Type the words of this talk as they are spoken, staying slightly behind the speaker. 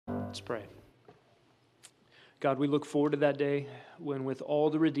Let's pray. God, we look forward to that day when with all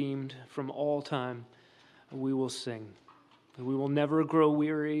the redeemed from all time, we will sing. We will never grow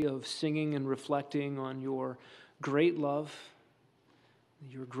weary of singing and reflecting on your great love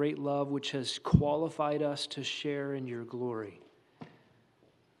which has qualified us to share in your glory.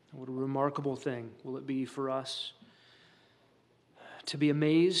 What a remarkable thing will it be for us to be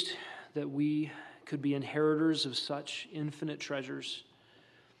amazed that we could be inheritors of such infinite treasures,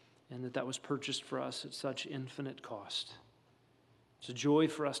 and that was purchased for us at such infinite cost. It's a joy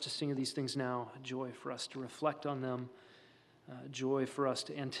for us to sing of these things now, a joy for us to reflect on them, a joy for us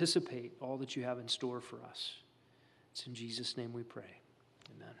to anticipate all that you have in store for us. It's in Jesus' name we pray.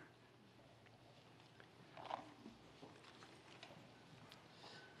 Amen.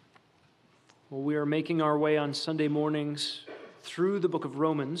 Well, we are making our way on Sunday mornings through the book of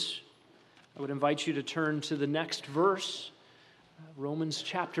Romans. I would invite you to turn to the next verse, Romans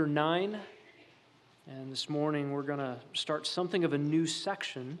chapter 9. And this morning we're going to start something of a new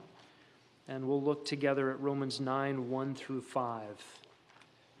section, and we'll look together at Romans 9, 1 through 5.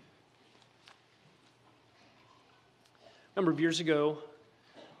 A number of years ago,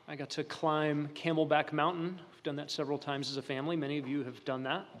 I got to climb Camelback Mountain. We've done that several times as a family. Many of you have done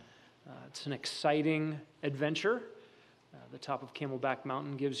that. It's an exciting adventure. The top of Camelback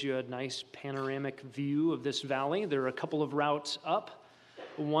Mountain gives you a nice panoramic view of this valley. There are a couple of routes up.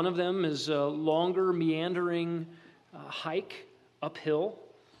 One of them is a longer, meandering hike uphill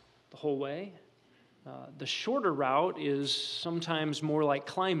the whole way. The shorter route is sometimes more like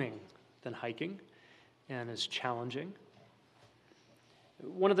climbing than hiking and is challenging.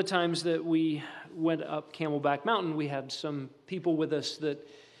 One of the times that we went up Camelback Mountain, we had some people with us that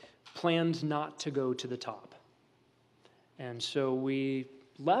planned not to go to the top. And so we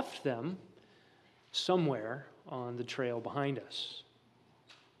left them somewhere on the trail behind us.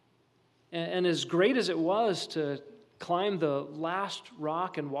 And as great as it was to climb the last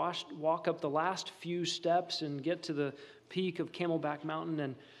rock and walk up the last few steps and get to the peak of Camelback Mountain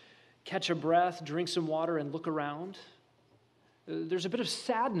and catch a breath, drink some water, and look around, there's a bit of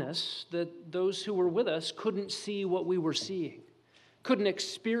sadness that those who were with us couldn't see what we were seeing, couldn't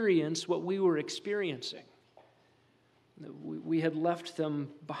experience what we were experiencing. We had left them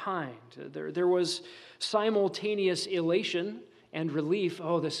behind. There was simultaneous elation and relief.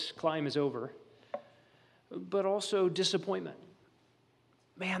 Oh, this climb is over. But also disappointment.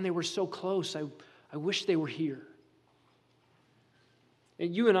 Man, they were so close. I wish they were here.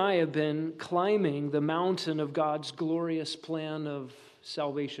 And you and I have been climbing the mountain of God's glorious plan of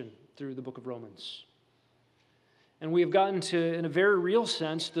salvation through the book of Romans. And we have gotten to, in a very real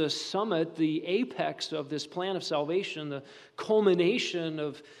sense, the summit, the apex of this plan of salvation, the culmination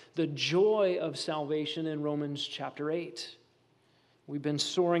of the joy of salvation in Romans chapter 8. We've been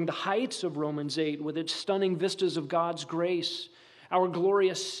soaring the heights of Romans 8 with its stunning vistas of God's grace, our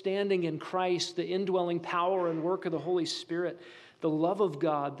glorious standing in Christ, the indwelling power and work of the Holy Spirit, the love of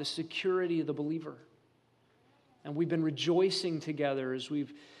God, the security of the believer. And we've been rejoicing together as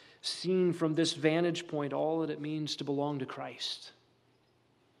we've seen from this vantage point all that it means to belong to Christ.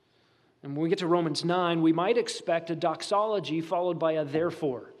 And when we get to Romans 9, we might expect a doxology followed by a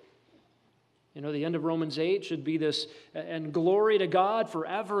therefore. You know, the end of Romans 8 should be this, and glory to God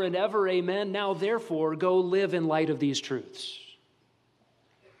forever and ever, amen. Now, therefore, go live in light of these truths.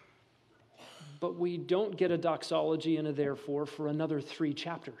 But we don't get a doxology and a therefore for another 3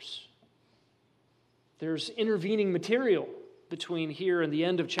 chapters. There's intervening material between here and the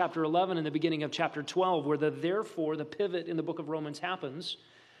end of chapter 11 and the beginning of chapter 12, where the therefore, the pivot in the book of Romans happens,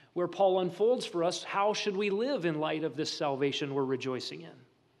 where Paul unfolds for us how should we live in light of this salvation we're rejoicing in.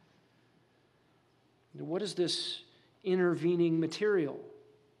 What is this intervening material?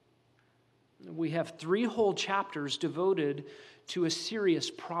 We have 3 whole chapters devoted to a serious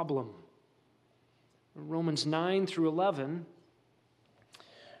problem. Romans 9 through 11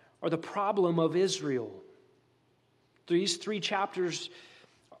 are the problem of Israel. These 3 chapters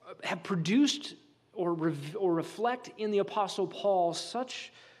have produced or reflect in the Apostle Paul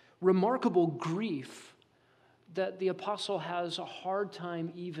such remarkable grief that the Apostle has a hard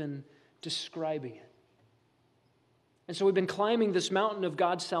time even describing it. And so we've been climbing this mountain of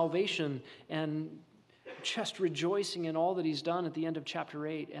God's salvation and just rejoicing in all that he's done at the end of chapter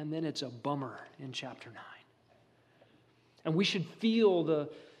 8, and then it's a bummer in chapter 9. And we should feel the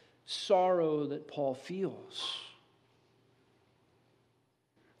sorrow that Paul feels.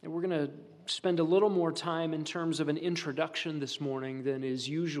 And we're going to spend a little more time in terms of an introduction this morning than is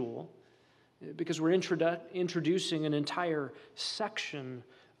usual, because we're introducing an entire section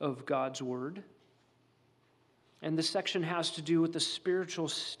of God's Word. And this section has to do with the spiritual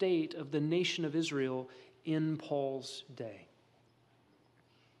state of the nation of Israel in Paul's day.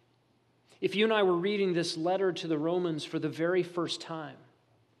 If you and I were reading this letter to the Romans for the very first time,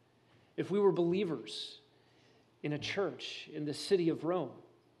 if we were believers in a church in the city of Rome,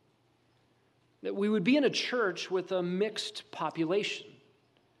 that we would be in a church with a mixed population,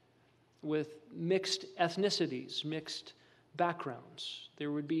 with mixed ethnicities, mixed backgrounds.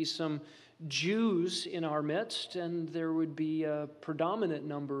 There would be some Jews in our midst, and there would be a predominant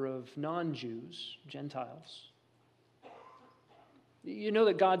number of non-Jews, Gentiles. You know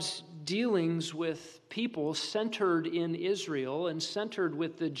that God's dealings with people centered in Israel and centered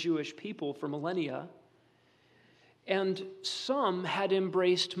with the Jewish people for millennia. And some had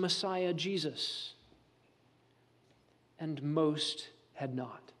embraced Messiah Jesus, and most had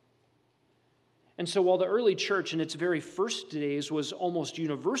not. And so while the early church in its very first days was almost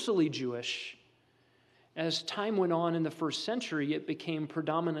universally Jewish, as time went on in the first century, it became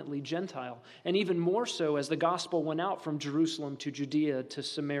predominantly Gentile. And even more so as the gospel went out from Jerusalem to Judea to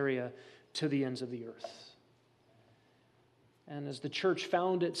Samaria to the ends of the earth. And as the church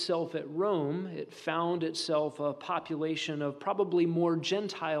found itself at Rome, it found itself a population of probably more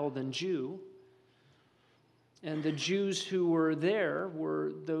Gentile than Jew. And the Jews who were there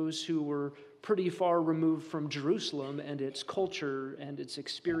were those who were pretty far removed from Jerusalem and its culture and its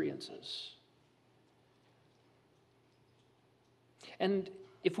experiences. And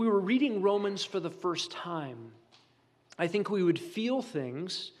if we were reading Romans for the first time, I think we would feel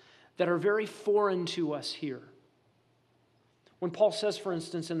things that are very foreign to us here. When Paul says, for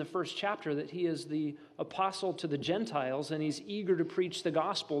instance, in the first chapter that he is the apostle to the Gentiles and he's eager to preach the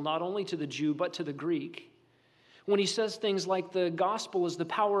gospel not only to the Jew but to the Greek, when he says things like the gospel is the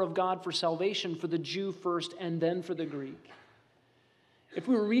power of God for salvation for the Jew first and then for the Greek, if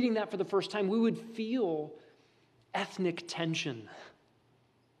we were reading that for the first time, we would feel ethnic tension.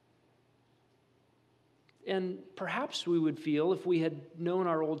 And perhaps we would feel, if we had known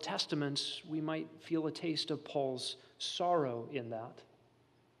our Old Testaments, we might feel a taste of Paul's sorrow in that.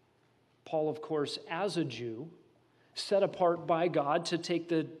 Paul, of course, as a Jew, set apart by God to take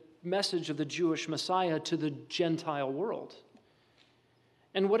the message of the Jewish Messiah to the Gentile world.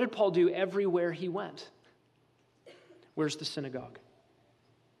 And what did Paul do everywhere he went? Where's the synagogue?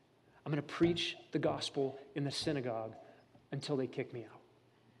 I'm going to preach the gospel in the synagogue until they kick me out.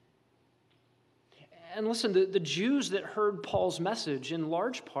 And listen, the Jews that heard Paul's message in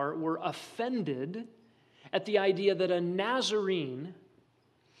large part were offended at the idea that a Nazarene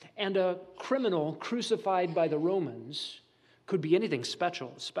and a criminal crucified by the Romans could be anything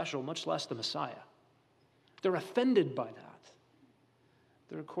special, much less the Messiah. They're offended by that.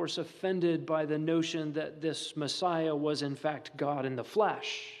 They're, of course, offended by the notion that this Messiah was, in fact, God in the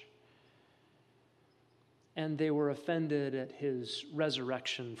flesh. And they were offended at his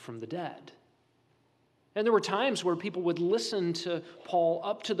resurrection from the dead. And there were times where people would listen to Paul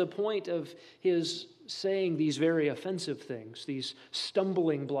up to the point of his saying these very offensive things, these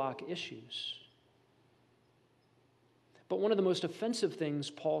stumbling block issues. But one of the most offensive things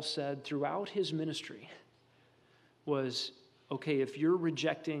Paul said throughout his ministry was, okay, if you're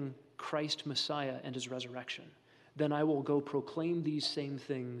rejecting Christ Messiah and his resurrection, then I will go proclaim these same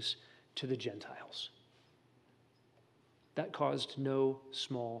things to the Gentiles. That caused no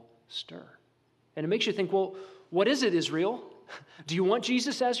small stir. And it makes you think, well, what is it, Israel? Do you want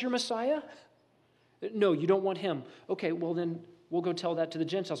Jesus as your Messiah? No, you don't want him. Okay, well then we'll go tell that to the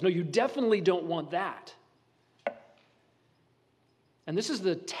Gentiles. No, you definitely don't want that. And this is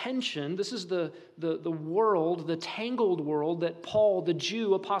the tension, this is the world, the tangled world that Paul, the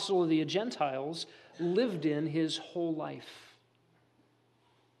Jew, apostle of the Gentiles, lived in his whole life.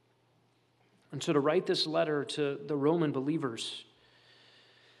 And so to write this letter to the Roman believers,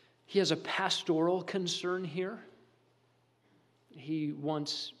 he has a pastoral concern here. He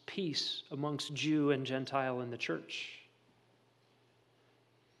wants peace amongst Jew and Gentile in the church.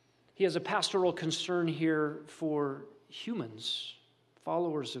 He has a pastoral concern here for humans,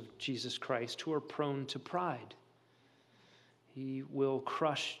 followers of Jesus Christ, who are prone to pride. He will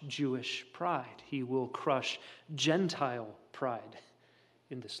crush Jewish pride. He will crush Gentile pride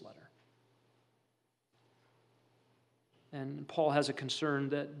in this letter. And Paul has a concern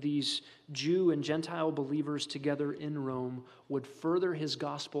that these Jew and Gentile believers together in Rome would further his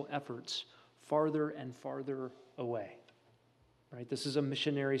gospel efforts farther and farther away. Right? This is a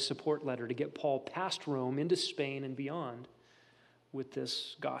missionary support letter to get Paul past Rome into Spain and beyond with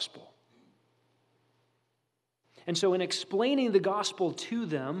this gospel. And so in explaining the gospel to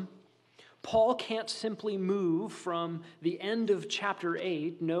them, Paul can't simply move from the end of chapter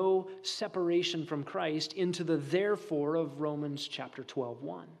 8, no separation from Christ, into the therefore of Romans chapter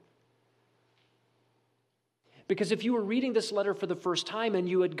 12:1. Because if you were reading this letter for the first time and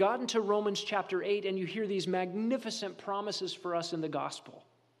you had gotten to Romans chapter 8 and you hear these magnificent promises for us in the gospel,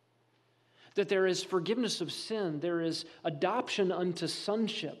 that there is forgiveness of sin, there is adoption unto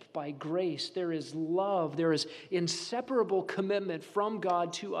sonship by grace, there is love, there is inseparable commitment from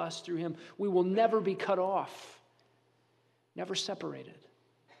God to us through Him. We will never be cut off, never separated.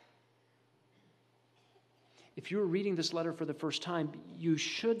 If you were reading this letter for the first time, you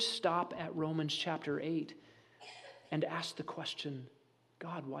should stop at Romans chapter 8 and ask the question,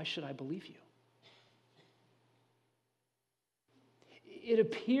 God, why should I believe you? It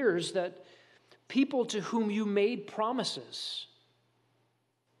appears that people to whom you made promises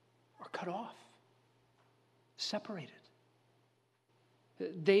are cut off, separated.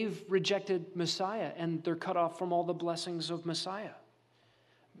 They've rejected Messiah, and they're cut off from all the blessings of Messiah.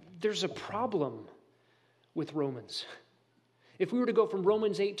 There's a problem with Romans. If we were to go from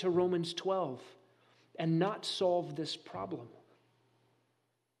Romans 8 to Romans 12 and not solve this problem,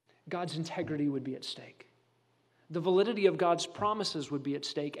 God's integrity would be at stake. The validity of God's promises would be at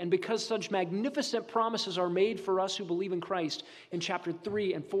stake. And because such magnificent promises are made for us who believe in Christ in chapter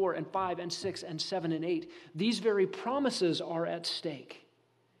 3 and 4 and 5 and 6 and 7 and 8, these very promises are at stake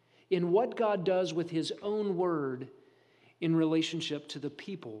in what God does with His own word in relationship to the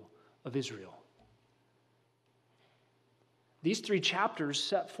people of Israel. These 3 chapters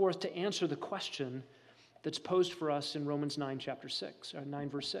set forth to answer the question that's posed for us in Romans 9 verse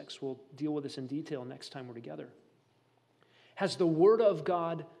 6. We'll deal with this in detail next time we're together. Has the word of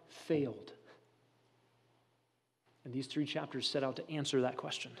God failed? And these 3 chapters set out to answer that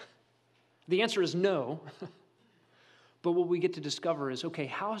question. The answer is no. But what we get to discover is, okay,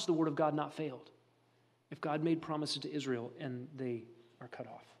 how has the word of God not failed if God made promises to Israel and they are cut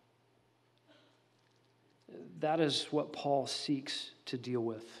off? That is what Paul seeks to deal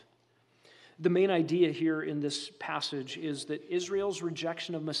with. The main idea here in this passage is that Israel's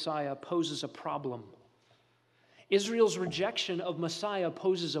rejection of Messiah poses a problem. Israel's rejection of Messiah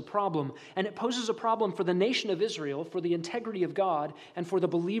poses a problem, and it poses a problem for the nation of Israel, for the integrity of God, and for the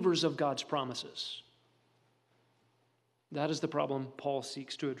believers of God's promises. That is the problem Paul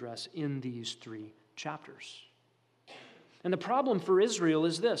seeks to address in these 3 chapters. And the problem for Israel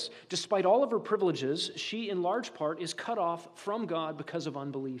is this: despite all of her privileges, she in large part is cut off from God because of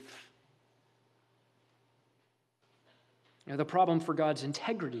unbelief. Now, the problem for God's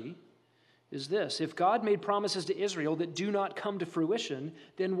integrity is this: if God made promises to Israel that do not come to fruition,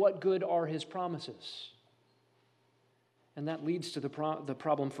 then what good are His promises? And that leads to the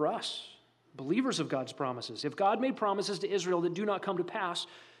problem for us, believers of God's promises. If God made promises to Israel that do not come to pass,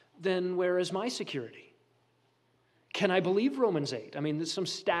 then where is my security? Can I believe Romans 8? I mean, some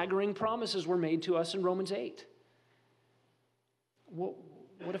staggering promises were made to us in Romans 8.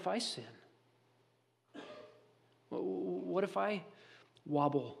 What if I sin? What if I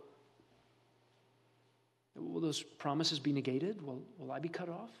wobble? Will those promises be negated? Will I be cut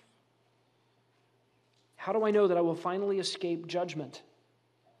off? How do I know that I will finally escape judgment?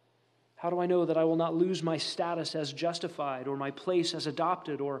 How do I know that I will not lose my status as justified, or my place as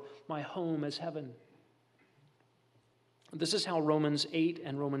adopted, or my home as heaven? This is how Romans 8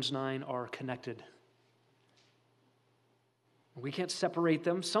 and Romans 9 are connected. We can't separate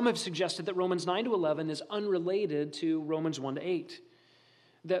them. Some have suggested that Romans 9 to 11 is unrelated to Romans 1 to 8.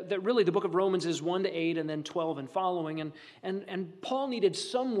 That really the book of Romans is 1 to 8 and then 12 and following. And Paul needed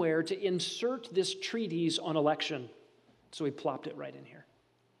somewhere to insert this treatise on election. So he plopped it right in here.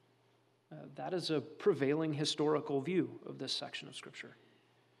 That is a prevailing historical view of this section of Scripture.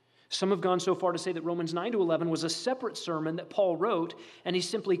 Some have gone so far to say that Romans 9 to 11 was a separate sermon that Paul wrote, and he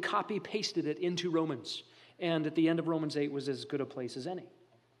simply copy-pasted it into Romans. And at the end of Romans 8 was as good a place as any.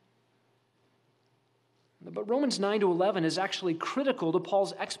 But Romans 9 to 11 is actually critical to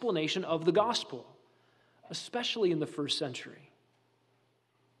Paul's explanation of the gospel, especially in the first century.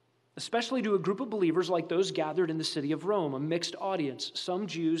 Especially to a group of believers like those gathered in the city of Rome, a mixed audience, some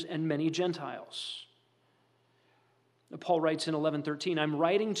Jews and many Gentiles. Paul writes in 11:13, I'm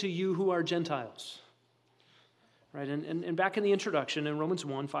writing to you who are Gentiles. Right? And back in the introduction in Romans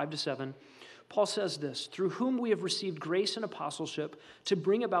 1, 5 to 7, Paul says this: through whom we have received grace and apostleship to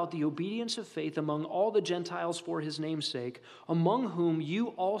bring about the obedience of faith among all the Gentiles for his name's sake, among whom you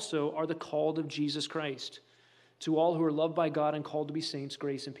also are the called of Jesus Christ. To all who are loved by God and called to be saints,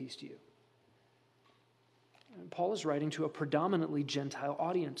 grace and peace to you. And Paul is writing to a predominantly Gentile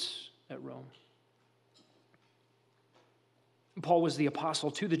audience at Rome. Paul was the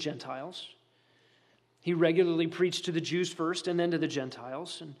apostle to the Gentiles. He regularly preached to the Jews first and then to the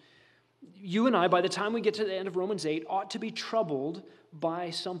Gentiles. And you and I, by the time we get to the end of Romans 8, ought to be troubled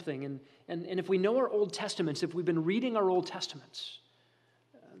by something. And if we know our Old Testaments, if we've been reading our Old Testaments,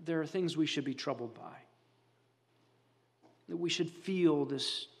 there are things we should be troubled by. That we should feel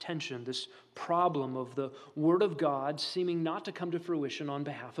this tension, this problem of the Word of God seeming not to come to fruition on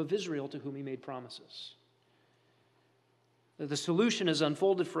behalf of Israel, to whom he made promises. The solution is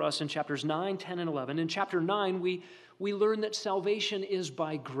unfolded for us in chapters 9, 10, and 11. In chapter 9, we learn that salvation is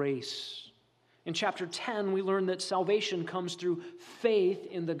by grace. In chapter 10, we learn that salvation comes through faith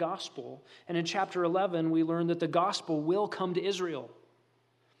in the gospel. And in chapter 11, we learn that the gospel will come to Israel,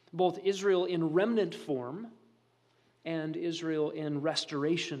 both Israel in remnant form and Israel in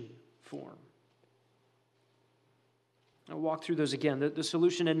restoration form. I'll walk through those again. The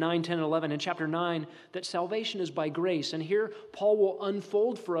solution in 9, 10, and 11. In chapter 9, that salvation is by grace. And here, Paul will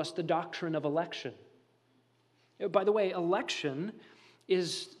unfold for us the doctrine of election. By the way, election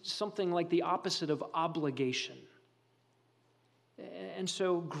is something like the opposite of obligation. And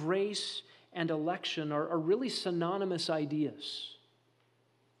so grace and election are really synonymous ideas.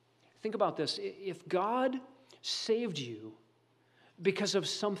 Think about this. If God saved you because of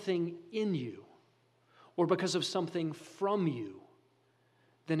something in you, or because of something from you,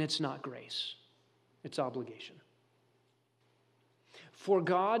 then it's not grace. It's obligation. For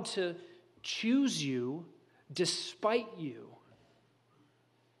God to choose you despite you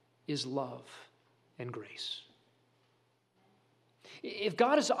is love and grace. If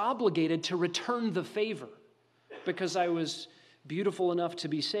God is obligated to return the favor because I was beautiful enough to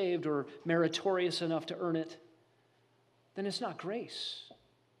be saved or meritorious enough to earn it, then it's not grace.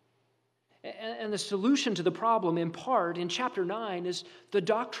 And the solution to the problem, in part, in chapter 9, is the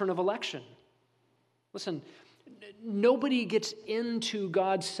doctrine of election. Listen, nobody gets into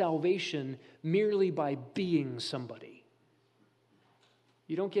God's salvation merely by being somebody.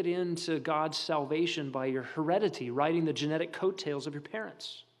 You don't get into God's salvation by your heredity, riding the genetic coattails of your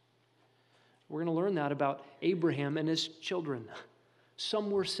parents. We're going to learn that about Abraham and his children.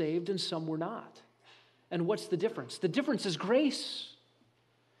 Some were saved and some were not. And what's the difference? The difference is grace.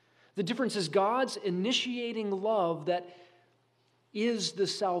 The difference is God's initiating love that is the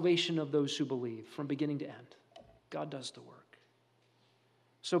salvation of those who believe from beginning to end. God does the work.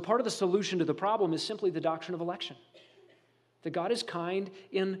 So part of the solution to the problem is simply the doctrine of election. That God is kind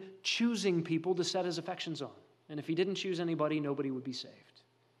in choosing people to set his affections on. And if he didn't choose anybody, nobody would be saved.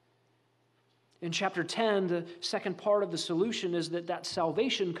 In chapter 10, the second part of the solution is that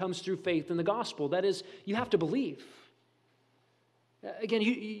salvation comes through faith in the gospel. That is, you have to believe. Again,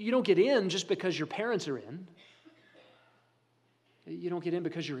 you don't get in just because your parents are in. You don't get in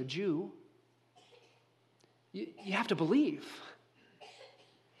because you're a Jew. You have to believe.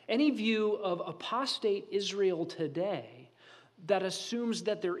 Any view of apostate Israel today that assumes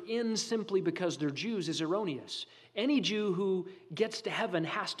that they're in simply because they're Jews is erroneous. Any Jew who gets to heaven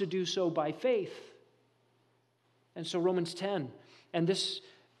has to do so by faith. And so Romans 10, and this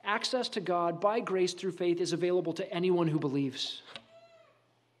access to God by grace through faith is available to anyone who believes.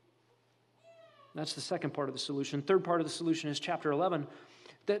 That's the second part of the solution. Third part of the solution is chapter 11,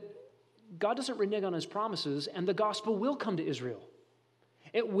 that God doesn't renege on his promises, and the gospel will come to Israel.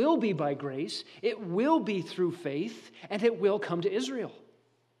 It will be by grace, it will be through faith, and it will come to Israel.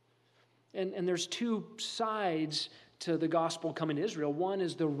 And there's two sides to the gospel coming to Israel. One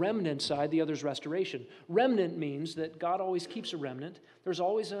is the remnant side, the other is restoration. Remnant means that God always keeps a remnant. There's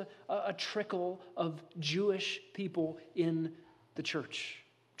always a trickle of Jewish people in the church.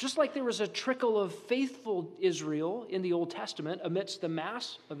 Just like there was a trickle of faithful Israel in the Old Testament amidst the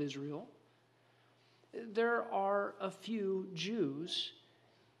mass of Israel, there are a few Jews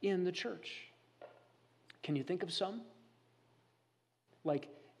in the church. Can you think of some? Like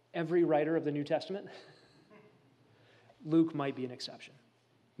every writer of the New Testament? Luke might be an exception,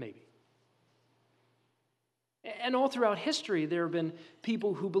 maybe. And all throughout history, there have been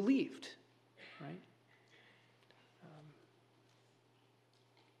people who believed, right?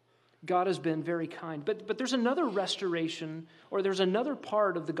 God has been very kind. But there's another restoration, or there's another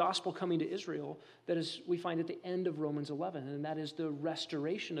part of the gospel coming to Israel that is, we find at the end of Romans 11, and that is the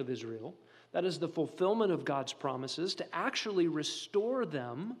restoration of Israel. That is the fulfillment of God's promises to actually restore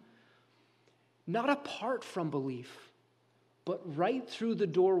them, not apart from belief, but right through the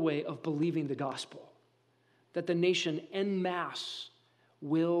doorway of believing the gospel. That the nation en masse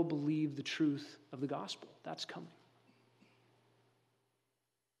will believe the truth of the gospel. That's coming.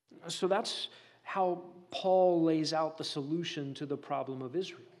 So that's how Paul lays out the solution to the problem of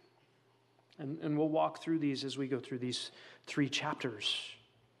Israel. And we'll walk through these as we go through these 3 chapters.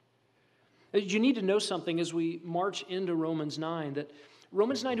 You need to know something as we march into Romans 9, that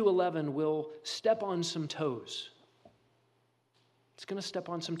Romans 9 to 11 will step on some toes. It's going to step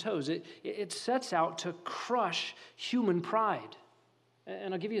on some toes. It sets out to crush human pride.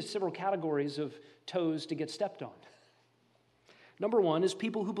 And I'll give you several categories of toes to get stepped on. Number 1 is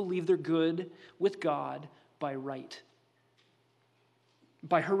people who believe they're good with God by right,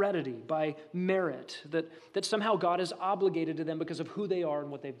 by heredity, by merit, that somehow God is obligated to them because of who they are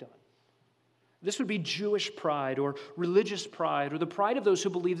and what they've done. This would be Jewish pride or religious pride or the pride of those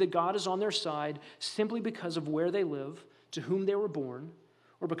who believe that God is on their side simply because of where they live, to whom they were born,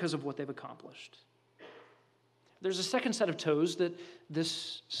 or because of what they've accomplished. There's a second set of toes that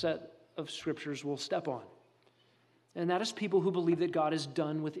this set of scriptures will step on, and that is people who believe that God is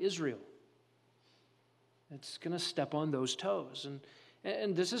done with Israel. It's going to step on those toes.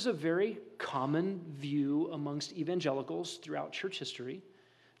 And this is a very common view amongst evangelicals throughout church history,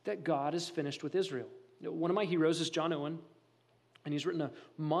 that God is finished with Israel. One of my heroes is John Owen, and he's written a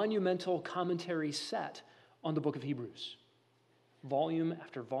monumental commentary set on the book of Hebrews. Volume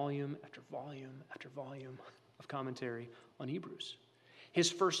after volume after volume after volume of commentary on Hebrews.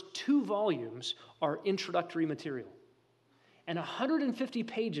 His first 2 volumes are introductory material, and 150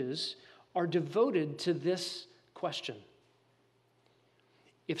 pages are devoted to this question.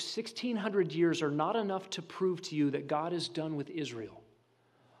 If 1,600 years are not enough to prove to you that God is done with Israel,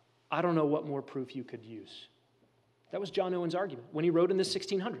 I don't know what more proof you could use. That was John Owen's argument when he wrote in the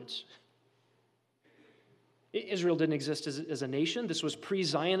 1600s. Israel didn't exist as a nation. This was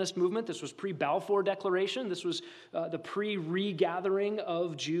pre-Zionist movement. This was pre-Balfour Declaration. This was the pre-regathering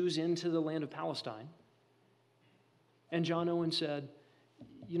of Jews into the land of Palestine. And John Owen said,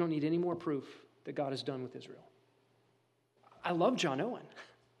 you don't need any more proof that God is done with Israel. I love John Owen,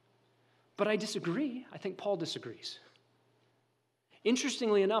 but I disagree. I think Paul disagrees.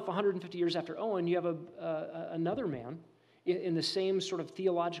 Interestingly enough, 150 years after Owen, you have another man in the same sort of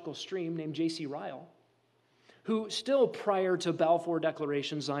theological stream named J.C. Ryle, who still prior to Balfour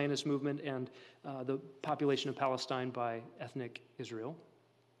Declaration, Zionist movement, and the population of Palestine by ethnic Israel,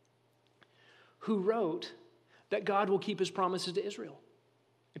 who wrote that God will keep his promises to Israel.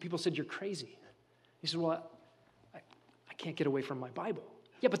 And people said, you're crazy. He said, well, I can't get away from my Bible.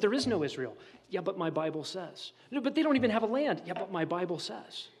 Yeah, but there is no Israel. Yeah, but my Bible says. No, but they don't even have a land. Yeah, but my Bible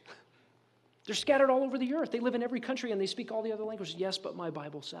says. They're scattered all over the earth. They live in every country and they speak all the other languages. Yes, but my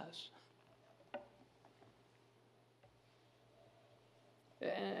Bible says.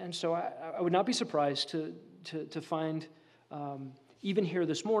 And so I would not be surprised to find, even here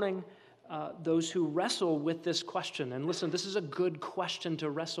this morning, those who wrestle with this question. And listen, this is a good question to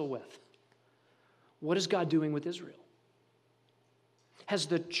wrestle with. What is God doing with Israel? Has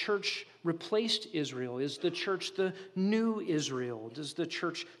the church replaced Israel? Is the church the new Israel? Does the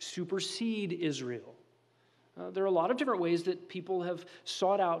church supersede Israel? There are a lot of different ways that people have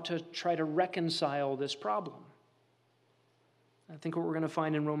sought out to try to reconcile this problem. I think what we're going to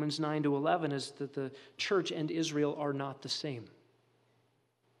find in Romans 9 to 11 is that the church and Israel are not the same.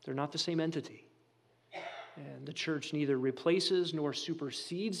 They're not the same entity. And the church neither replaces nor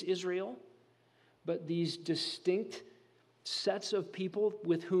supersedes Israel, but these distinct sets of people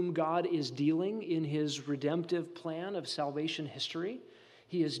with whom God is dealing in his redemptive plan of salvation history.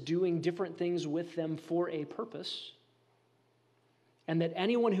 He is doing different things with them for a purpose. And that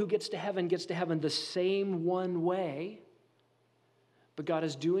anyone who gets to heaven the same one way. But God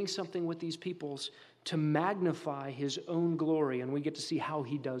is doing something with these peoples to magnify his own glory, and we get to see how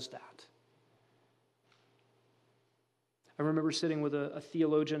he does that. I remember sitting with a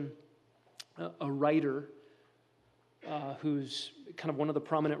theologian, a writer, who's kind of one of the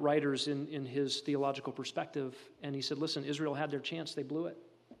prominent writers in his theological perspective, and he said, listen, Israel had their chance, they blew it.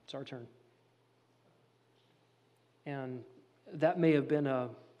 It's our turn. And that may have been a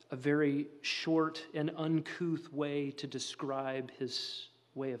very short and uncouth way to describe his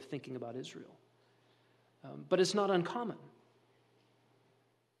way of thinking about Israel. But it's not uncommon.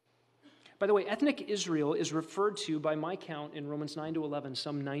 By the way, ethnic Israel is referred to by my count in Romans 9 to 11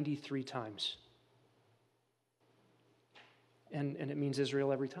 some 93 times. And it means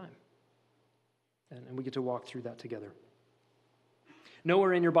Israel every time. And we get to walk through that together.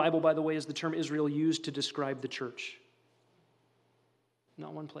 Nowhere in your Bible, by the way, is the term Israel used to describe the church.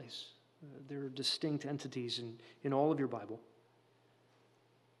 Not one place. There are distinct entities in all of your Bible.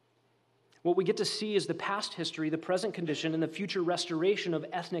 What we get to see is the past history, the present condition, and the future restoration of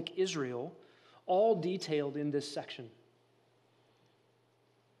ethnic Israel, all detailed in this section.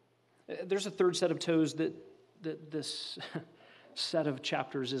 There's a third set of toes that this set of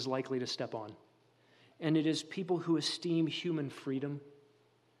chapters is likely to step on. And it is people who esteem human freedom,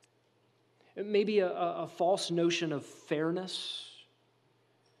 maybe a false notion of fairness,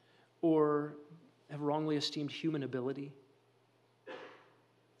 or have wrongly esteemed human ability.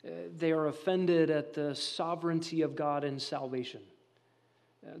 They are offended at the sovereignty of God and salvation.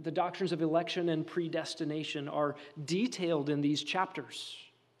 The doctrines of election and predestination are detailed in these chapters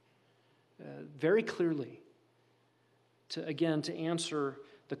very clearly to answer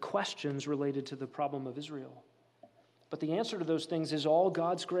the questions related to the problem of Israel. But the answer to those things is all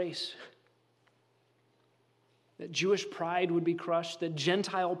God's grace. That Jewish pride would be crushed, that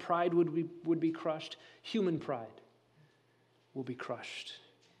Gentile pride would be crushed, human pride will be crushed.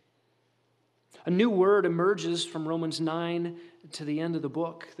 A new word emerges from Romans 9 to the end of the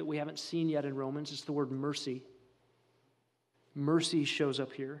book that we haven't seen yet in Romans. It's the word mercy. Mercy shows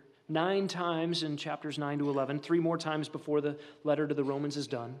up here 9 times in chapters 9 to 11, 3 more times before the letter to the Romans is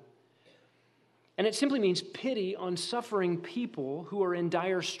done. And it simply means pity on suffering people who are in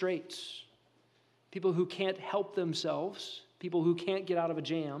dire straits, people who can't help themselves, people who can't get out of a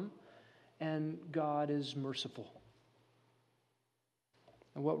jam, and God is merciful.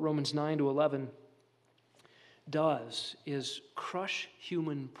 And what Romans 9 to 11 does is crush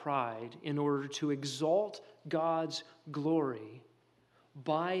human pride in order to exalt God's glory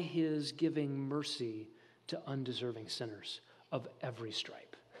by his giving mercy to undeserving sinners of every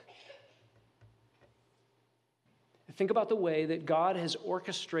stripe. Think about the way that God has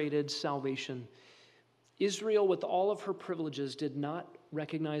orchestrated salvation. Israel, with all of her privileges, did not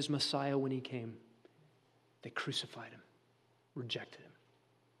recognize Messiah when he came. They crucified him, rejected him,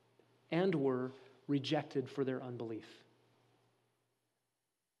 and were rejected for their unbelief.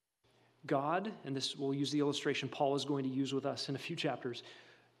 God, and this we'll use the illustration Paul is going to use with us in a few chapters,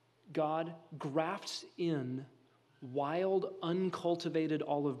 God grafts in wild, uncultivated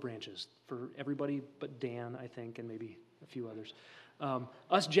olive branches for everybody but Dan, I think, and maybe a few others.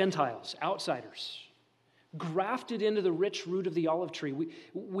 Us Gentiles, outsiders, grafted into the rich root of the olive tree.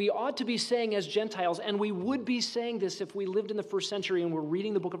 We ought to be saying as Gentiles, and we would be saying this if we lived in the first century and were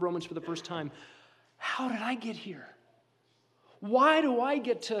reading the book of Romans for the first time, how did I get here? Why do I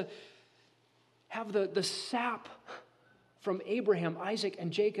get to have the sap from Abraham, Isaac,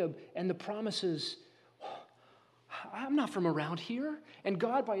 and Jacob and the promises? I'm not from around here. And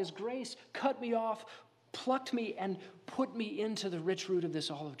God, by his grace, cut me off, plucked me, and put me into the rich root of this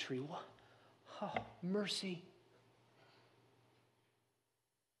olive tree. Oh, mercy.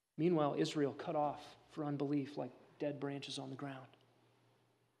 Meanwhile, Israel cut off for unbelief like dead branches on the ground.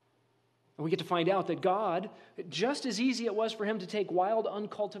 And we get to find out that God, just as easy it was for him to take wild,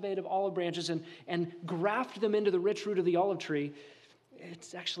 uncultivated olive branches and graft them into the rich root of the olive tree,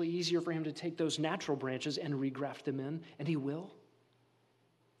 it's actually easier for him to take those natural branches and regraft them in, and he will.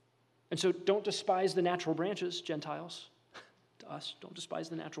 And so don't despise the natural branches, Gentiles. To us, don't despise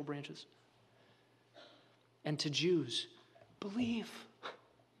the natural branches. And to Jews, believe.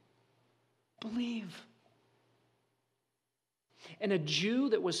 Believe. And a Jew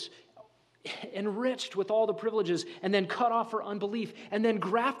that was enriched with all the privileges and then cut off for unbelief and then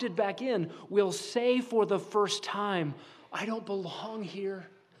grafted back in will say for the first time, I don't belong here.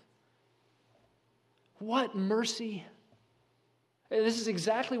 What mercy. This is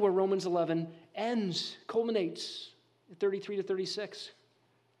exactly where Romans 11 ends, culminates, 33 to 36.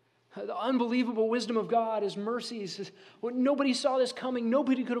 The unbelievable wisdom of God, his mercies. Nobody saw this coming.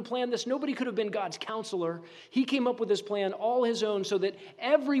 Nobody could have planned this. Nobody could have been God's counselor. He came up with this plan all his own so that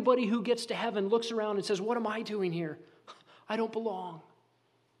everybody who gets to heaven looks around and says, what am I doing here? I don't belong.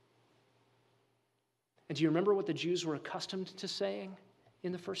 And do you remember what the Jews were accustomed to saying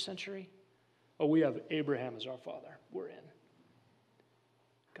in the first century? Oh, we have Abraham as our father. We're in.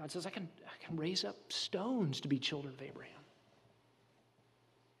 God says, I can raise up stones to be children of Abraham.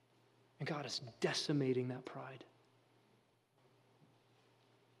 And God is decimating that pride.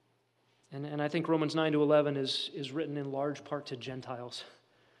 And I think Romans 9 to 11 is written in large part to Gentiles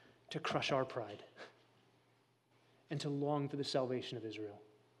to crush our pride and to long for the salvation of Israel.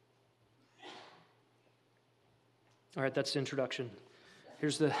 All right, that's the introduction.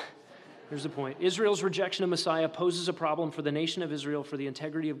 Here's the point. Israel's rejection of Messiah poses a problem for the nation of Israel, for the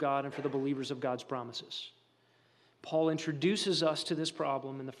integrity of God, and for the believers of God's promises. Paul introduces us to this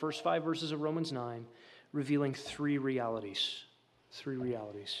problem in the first 5 verses of Romans 9, revealing 3 realities. 3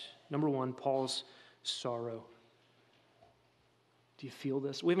 realities. Number 1, Paul's sorrow. Do you feel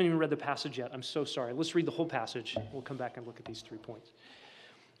this? We haven't even read the passage yet. I'm so sorry. Let's read the whole passage. We'll come back and look at these 3 points.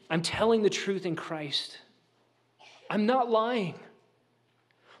 I'm telling the truth in Christ. I'm not lying.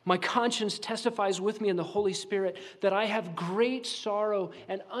 My conscience testifies with me in the Holy Spirit that I have great sorrow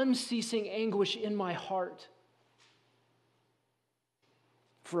and unceasing anguish in my heart.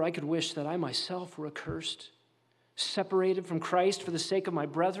 For I could wish that I myself were accursed, separated from Christ for the sake of my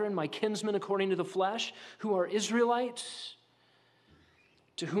brethren, my kinsmen according to the flesh, who are Israelites,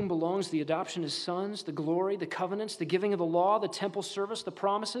 to whom belongs the adoption as sons, the glory, the covenants, the giving of the law, the temple service, the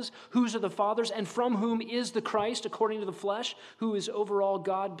promises, whose are the fathers, and from whom is the Christ according to the flesh, who is over all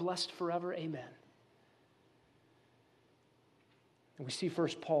God, blessed forever. Amen. And we see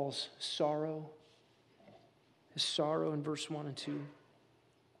first Paul's sorrow, his sorrow in verse 1 and 2.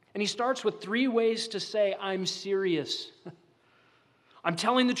 And he starts with 3 ways to say, I'm serious. I'm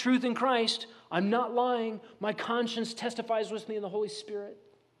telling the truth in Christ. I'm not lying. My conscience testifies with me in the Holy Spirit.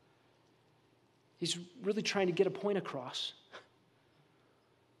 He's really trying to get a point across.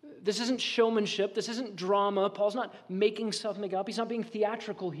 This isn't showmanship. This isn't drama. Paul's not making something up. He's not being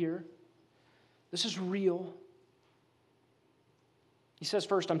theatrical here. This is real. He says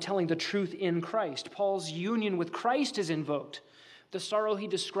first, I'm telling the truth in Christ. Paul's union with Christ is invoked. The sorrow he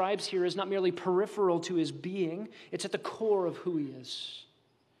describes here is not merely peripheral to his being. It's at the core of who he is.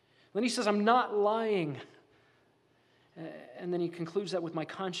 Then he says, I'm not lying. And then he concludes that with my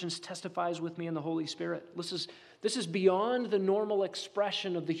conscience testifies with me in the Holy Spirit. This is beyond the normal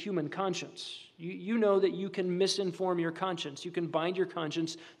expression of the human conscience. You know that you can misinform your conscience. You can bind your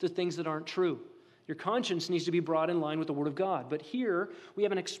conscience to things that aren't true. Your conscience needs to be brought in line with the Word of God. But here we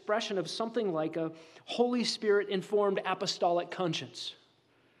have an expression of something like a Holy Spirit-informed apostolic conscience.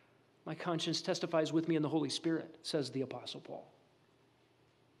 My conscience testifies with me in the Holy Spirit, says the Apostle Paul.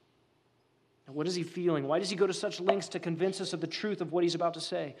 Now, what is he feeling? Why does he go to such lengths to convince us of the truth of what he's about to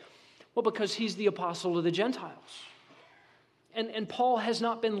say? Well, because he's the apostle to the Gentiles. And Paul has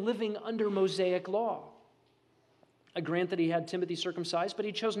not been living under Mosaic law. I grant that he had Timothy circumcised, but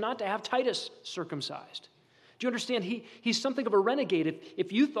he chose not to have Titus circumcised. Do you understand? He's something of a renegade.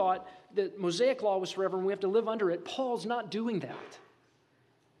 If you thought that Mosaic law was forever and we have to live under it, Paul's not doing that.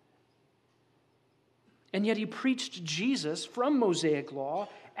 And yet he preached Jesus from Mosaic law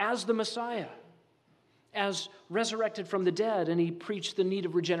as the Messiah, as resurrected from the dead, and he preached the need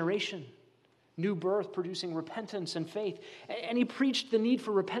of regeneration, new birth producing repentance and faith. And he preached the need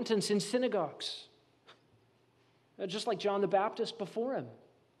for repentance in synagogues, just like John the Baptist before him,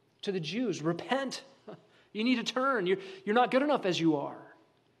 to the Jews. Repent. You need to turn. You're not good enough as you are.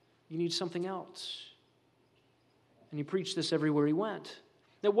 You need something else. And he preached this everywhere he went.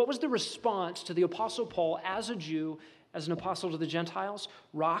 Now, what was the response to the Apostle Paul as a Jew, as an apostle to the Gentiles?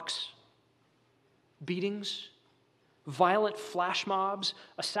 Rocks, beatings, violent flash mobs,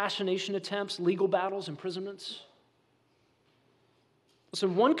 assassination attempts, legal battles, imprisonments. So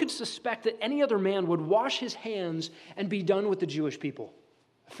one could suspect that any other man would wash his hands and be done with the Jewish people.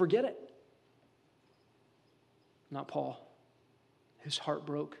 Forget it. Not Paul. His heart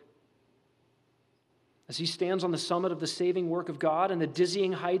broke. As he stands on the summit of the saving work of God and the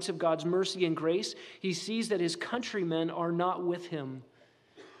dizzying heights of God's mercy and grace, he sees that his countrymen are not with him,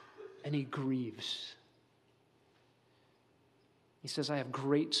 and he grieves. He says, I have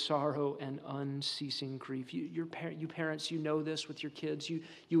great sorrow and unceasing grief. You parents, you know this with your kids.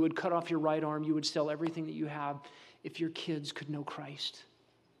 You would cut off your right arm. You would sell everything that you have if your kids could know Christ.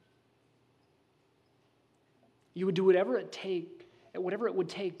 You would do whatever it would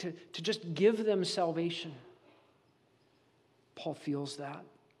take to just give them salvation. Paul feels that.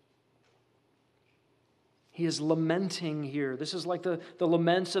 He is lamenting here. This is like the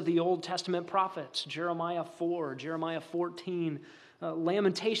laments of the Old Testament prophets. Jeremiah 4, Jeremiah 14,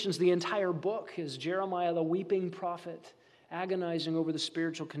 Lamentations, the entire book is Jeremiah the weeping prophet, agonizing over the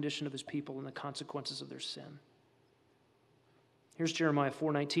spiritual condition of his people and the consequences of their sin. Here's Jeremiah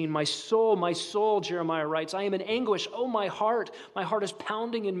 4:19. My soul, Jeremiah writes, I am in anguish. Oh, my heart is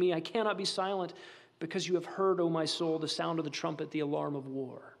pounding in me. I cannot be silent because you have heard, O my soul, the sound of the trumpet, the alarm of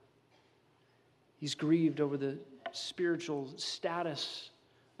war. He's grieved over the spiritual status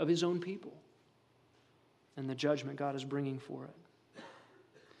of his own people and the judgment God is bringing for it.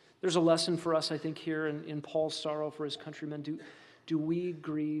 There's a lesson for us, I think, here in Paul's sorrow for his countrymen. Do we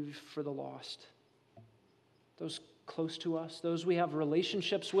grieve for the lost? Those close to us, those we have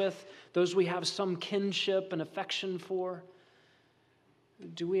relationships with, those we have some kinship and affection for?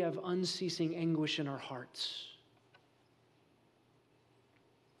 Do we have unceasing anguish in our hearts?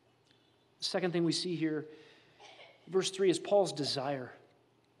 The second thing we see here, verse 3, is Paul's desire.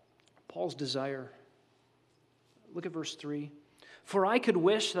 Paul's desire. Look at verse 3. For I could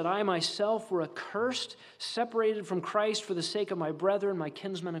wish that I myself were accursed, separated from Christ for the sake of my brethren, my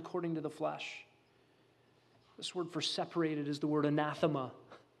kinsmen according to the flesh. This word for separated is the word anathema.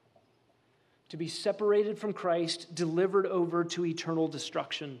 to be separated from Christ, delivered over to eternal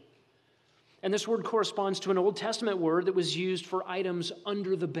destruction. And this word corresponds to an Old Testament word that was used for items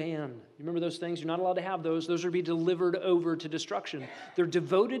under the ban. You remember those things? You're not allowed to have those. Those are to be delivered over to destruction. They're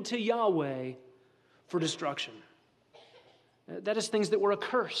devoted to Yahweh for destruction. That is things that were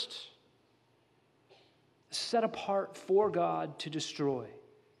accursed, set apart for God to destroy.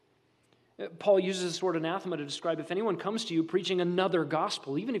 Paul uses this word anathema to describe if anyone comes to you preaching another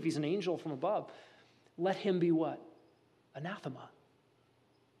gospel, even if he's an angel from above, let him be what? Anathema.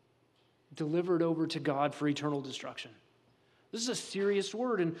 Delivered over to God for eternal destruction. This is a serious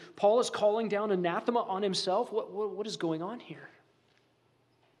word, and Paul is calling down anathema on himself. What is going on here?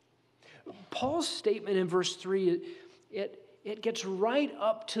 Paul's statement in verse 3, it gets right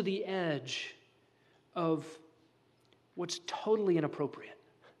up to the edge of what's totally inappropriate.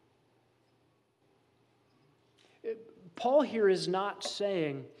 Paul here is not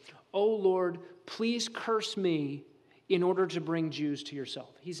saying, "Oh Lord, please curse me in order to bring Jews to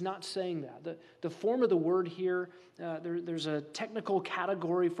yourself." He's not saying that. The form of the word here, there's a technical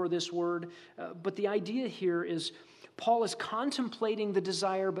category for this word, but the idea here is Paul is contemplating the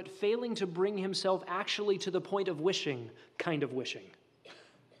desire but failing to bring himself actually to the point of wishing, kind of wishing.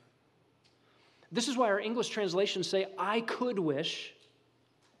 This is why our English translations say, "I could wish."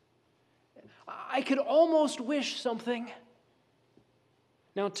 I could almost wish something.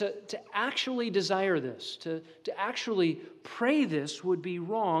 Now, to actually desire this, to actually pray this would be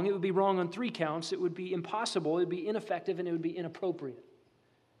wrong. It would be wrong on 3 counts. It would be impossible, it would be ineffective, and it would be inappropriate.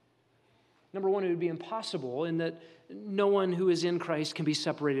 Number one, it would be impossible in that no one who is in Christ can be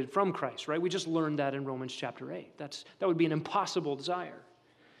separated from Christ, right? We just learned that in Romans chapter 8. That would be an impossible desire.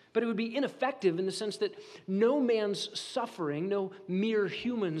 But it would be ineffective in the sense that no man's suffering, no mere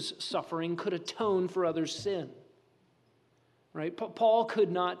human's suffering could atone for others' sin. Right? Paul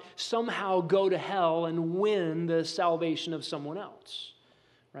could not somehow go to hell and win the salvation of someone else.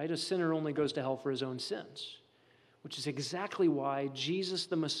 Right? A sinner only goes to hell for his own sins, which is exactly why Jesus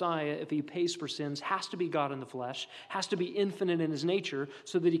the Messiah, if he pays for sins, has to be God in the flesh, has to be infinite in his nature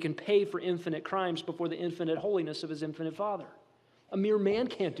so that he can pay for infinite crimes before the infinite holiness of his infinite Father. A mere man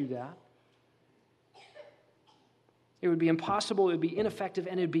can't do that. It would be impossible, it would be ineffective,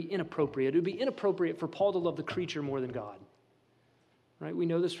 and it would be inappropriate. It would be inappropriate for Paul to love the creature more than God. Right? We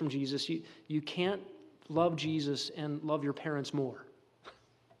know this from Jesus. You can't love Jesus and love your parents more.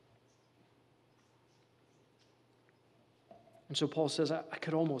 And so Paul says, I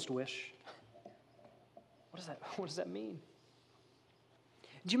could almost wish. What does that mean?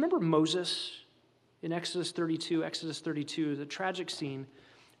 Do you remember Moses in Exodus 32? Exodus 32 is a tragic scene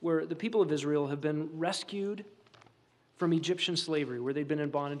where the people of Israel have been rescued from Egyptian slavery, where they'd been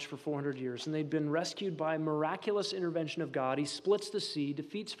in bondage for 400 years, and they'd been rescued by miraculous intervention of God. He splits the sea,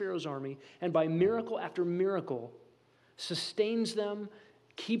 defeats Pharaoh's army, and by miracle after miracle, sustains them,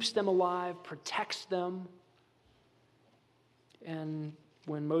 keeps them alive, protects them. And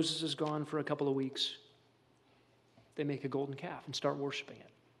when Moses is gone for a couple of weeks, they make a golden calf and start worshiping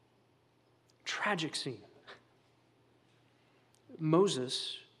it. Tragic scene.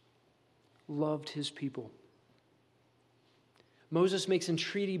 Moses loved his people. Moses makes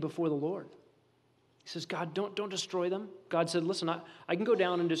entreaty before the Lord. He says, God, don't destroy them. God said, listen, I can go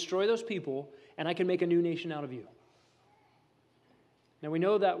down and destroy those people, and I can make a new nation out of you. Now, we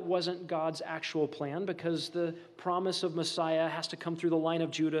know that wasn't God's actual plan because the promise of Messiah has to come through the line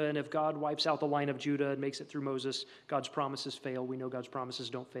of Judah, and if God wipes out the line of Judah and makes it through Moses, God's promises fail. We know God's promises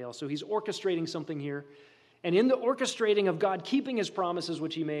don't fail. So he's orchestrating something here. And in the orchestrating of God keeping his promises,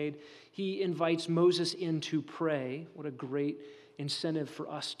 which he made, he invites Moses in to pray. What a great incentive for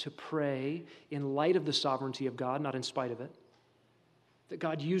us to pray in light of the sovereignty of God, not in spite of it. That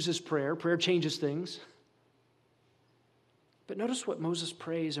God uses prayer. Prayer changes things. But notice what Moses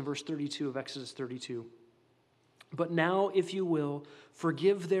prays in verse 32 of Exodus 32. But now, if you will,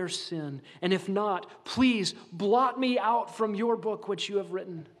 forgive their sin, and if not, please blot me out from your book which you have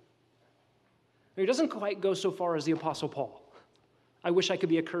written. He doesn't quite go so far as the Apostle Paul. I wish I could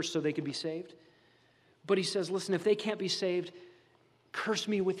be accursed so they could be saved. But he says, listen, if they can't be saved, curse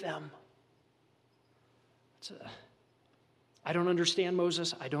me with them. I don't understand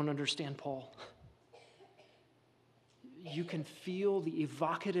Moses. I don't understand Paul. You can feel the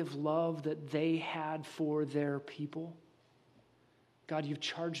evocative love that they had for their people. God, you've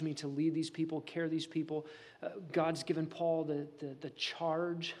charged me to lead these people, care these people. God's given Paul the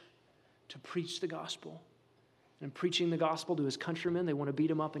charge to preach the gospel. And preaching the gospel to his countrymen, they want to beat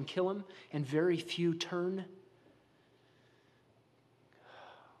him up and kill him, and very few turn.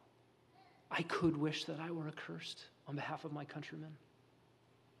 I could wish that I were accursed on behalf of my countrymen.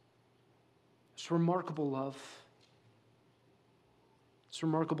 It's remarkable love. It's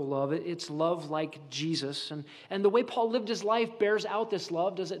remarkable love. It's love like Jesus. And the way Paul lived his life bears out this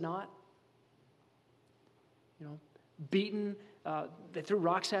love, does it not? Beaten, they threw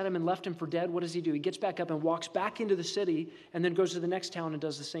rocks at him and left him for dead. What does he do? He gets back up and walks back into the city and then goes to the next town and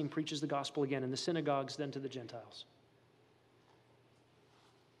does the same, preaches the gospel again in the synagogues, then to the Gentiles.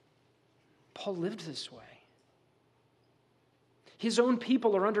 Paul lived this way. His own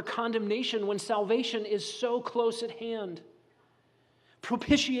people are under condemnation when salvation is so close at hand.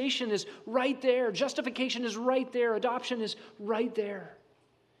 Propitiation is right there. Justification is right there. Adoption is right there.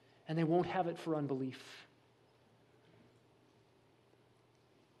 And they won't have it for unbelief.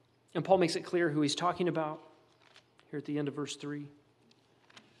 And Paul makes it clear who he's talking about here at the end of verse 3.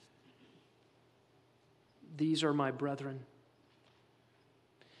 These are my brethren,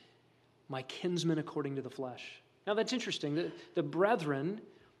 my kinsmen according to the flesh. Now that's interesting. The brethren,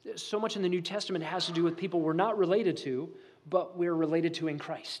 so much in the New Testament has to do with people we're not related to, but we're related to in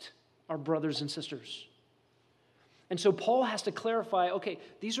Christ, our brothers and sisters. And so Paul has to clarify, okay,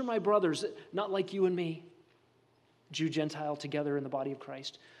 these are my brothers, not like you and me, Jew, Gentile, together in the body of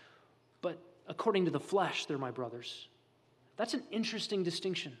Christ. But according to the flesh, they're my brothers. That's an interesting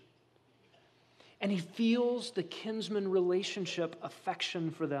distinction. And he feels the kinsman relationship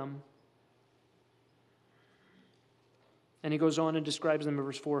affection for them. And he goes on and describes them in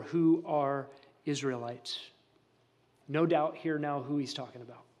verse 4, who are Israelites. No doubt here now who he's talking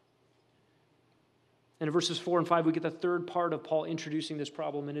about. And in verses 4 and 5, we get the third part of Paul introducing this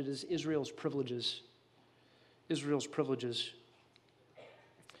problem, and it is Israel's privileges. Israel's privileges.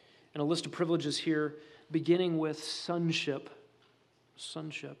 And a list of privileges here, beginning with sonship.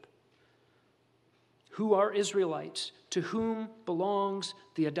 Sonship. Who are Israelites? To whom belongs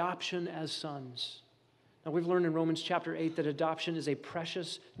the adoption as sons? Now, we've learned in Romans chapter 8 that adoption is a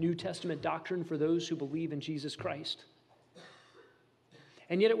precious New Testament doctrine for those who believe in Jesus Christ.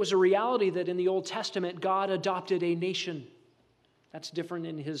 And yet it was a reality that in the Old Testament, God adopted a nation. That's different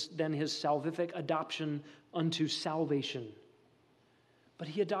than his salvific adoption unto salvation. But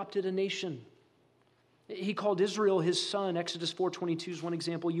he adopted a nation. He called Israel his son. Exodus 4:22 is one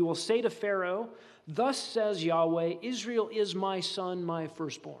example. You will say to Pharaoh, thus says Yahweh, Israel is my son, my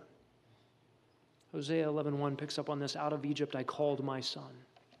firstborn. Hosea 11:1 picks up on this. Out of Egypt I called my son.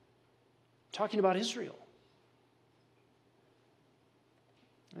 Talking about Israel.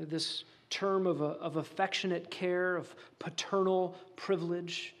 This term of affectionate care, of paternal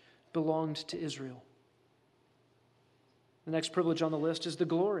privilege belonged to Israel. The next privilege on the list is the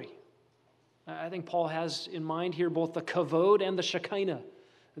glory. I think Paul has in mind here both the kavod and the shekinah,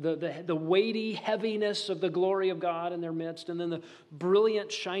 the weighty heaviness of the glory of God in their midst, and then the brilliant,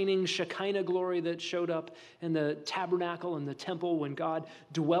 shining shekinah glory that showed up in the tabernacle and the temple when God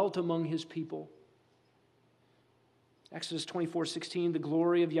dwelt among his people. Exodus 24:16, the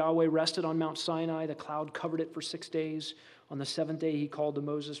glory of Yahweh rested on Mount Sinai. The cloud covered it for 6 days. On the seventh day, he called to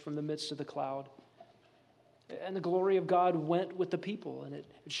Moses from the midst of the cloud. And the glory of God went with the people, and it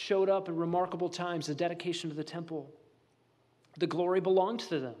showed up in remarkable times, the dedication to the temple. The glory belonged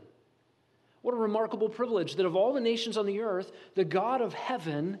to them. What a remarkable privilege that of all the nations on the earth, the God of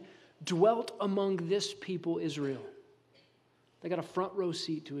heaven dwelt among this people, Israel. They got a front row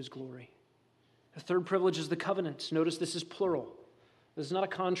seat to his glory. The third privilege is the covenants. Notice this is plural. This is not a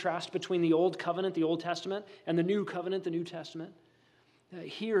contrast between the Old Covenant, the Old Testament, and the New Covenant, the New Testament.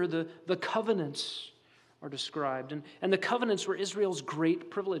 Here, the covenants are described. And the covenants were Israel's great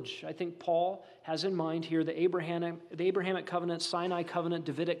privilege. I think Paul has in mind here the Abrahamic covenant, Sinai covenant,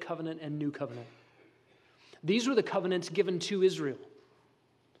 Davidic covenant, and New Covenant. These were the covenants given to Israel.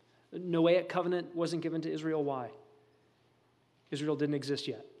 The Noahic covenant wasn't given to Israel. Why? Israel didn't exist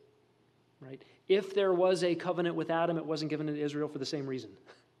yet. Right? If there was a covenant with Adam, it wasn't given to Israel for the same reason.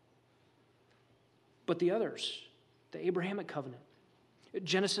 But the others, the Abrahamic covenant,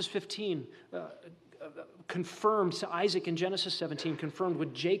 Genesis 15, confirmed to Isaac in Genesis 17, confirmed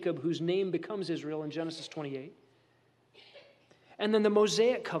with Jacob, whose name becomes Israel in Genesis 28. And then the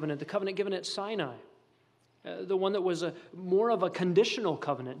Mosaic covenant, the covenant given at Sinai, the one that was more of a conditional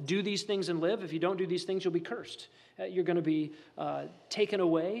covenant. Do these things and live. If you don't do these things, you'll be cursed. You're going to be taken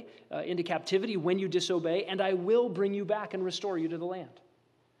away into captivity when you disobey, and I will bring you back and restore you to the land.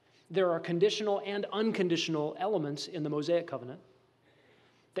 There are conditional and unconditional elements in the Mosaic covenant.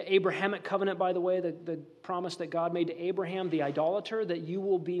 The Abrahamic covenant, by the way, the promise that God made to Abraham, the idolater, that you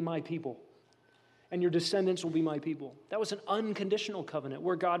will be my people and your descendants will be my people. That was an unconditional covenant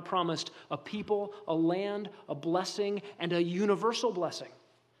where God promised a people, a land, a blessing, and a universal blessing.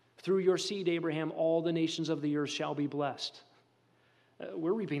 Through your seed, Abraham, all the nations of the earth shall be blessed.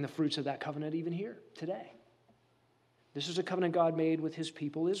 We're reaping the fruits of that covenant even here, today. This is a covenant God made with his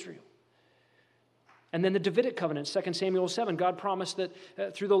people, Israel. And then the Davidic covenant, 2 Samuel 7, God promised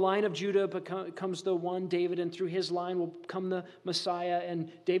that through the line of Judah comes the one, David, and through his line will come the Messiah,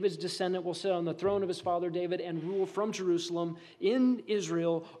 and David's descendant will sit on the throne of his father David and rule from Jerusalem in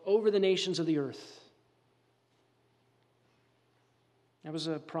Israel over the nations of the earth. That was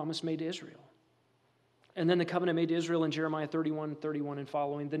a promise made to Israel. And then the covenant made to Israel in Jeremiah 31 and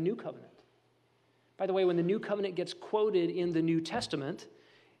following, the new covenant. By the way, when the new covenant gets quoted in the New Testament,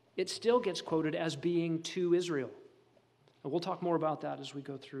 it still gets quoted as being to Israel. And we'll talk more about that as we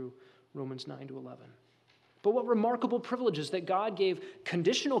go through Romans 9 to 11. But what remarkable privileges that God gave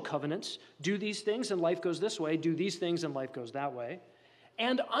conditional covenants, do these things and life goes this way, do these things and life goes that way,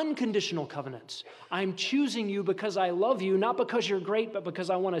 and unconditional covenants. I'm choosing you because I love you, not because you're great, but because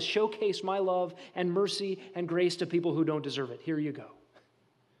I want to showcase my love and mercy and grace to people who don't deserve it. Here you go.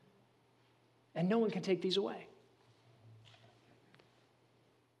 And no one can take these away.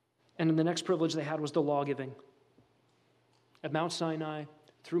 And then the next privilege they had was the law giving. At Mount Sinai,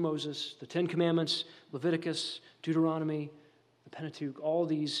 through Moses, the Ten Commandments, Leviticus, Deuteronomy, the Pentateuch, all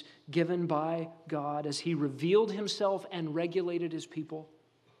these given by God as he revealed himself and regulated his people.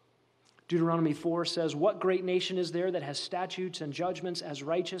 Deuteronomy 4 says, "What great nation is there that has statutes and judgments as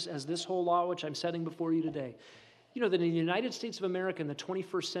righteous as this whole law which I'm setting before you today?" You know that in the United States of America in the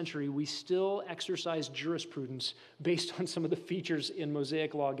 21st century, we still exercise jurisprudence based on some of the features in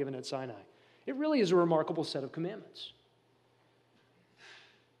Mosaic law given at Sinai. It really is a remarkable set of commandments.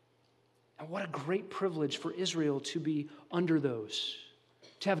 And what a great privilege for Israel to be under those,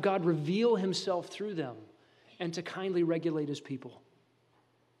 to have God reveal himself through them, and to kindly regulate his people.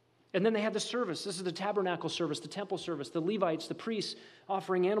 And then they had the service. This is the tabernacle service, the temple service, the Levites, the priests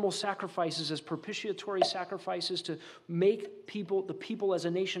offering animal sacrifices as propitiatory sacrifices to make the people as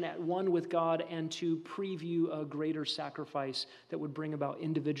a nation at one with God and to preview a greater sacrifice that would bring about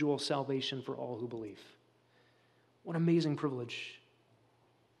individual salvation for all who believe. What amazing privilege.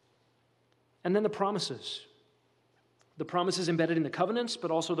 And then the promises. The promises embedded in the covenants,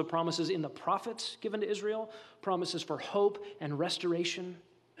 but also the promises in the prophets given to Israel, promises for hope and restoration.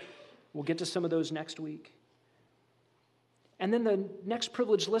 We'll get to some of those next week. And then the next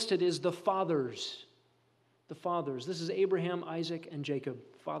privilege listed is the fathers. The fathers. This is Abraham, Isaac, and Jacob,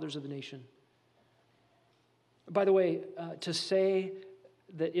 fathers of the nation. By the way, to say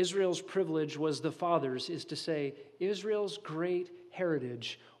that Israel's privilege was the fathers is to say Israel's great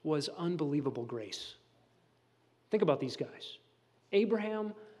heritage was unbelievable grace. Think about these guys.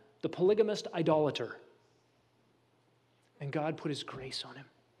 Abraham, the polygamist idolater. And God put his grace on him.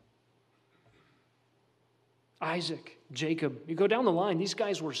 Isaac, Jacob, you go down the line, these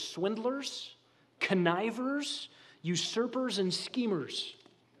guys were swindlers, connivers, usurpers, and schemers.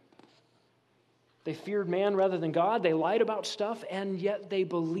 They feared man rather than God. They lied about stuff, and yet they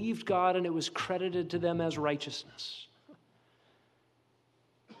believed God, and it was credited to them as righteousness.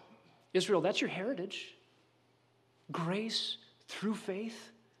 Israel, that's your heritage. Grace through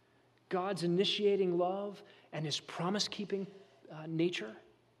faith, God's initiating love, and his promise-keeping nature.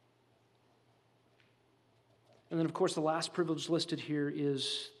 And then, of course, the last privilege listed here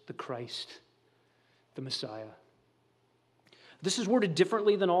is the Christ, the Messiah. This is worded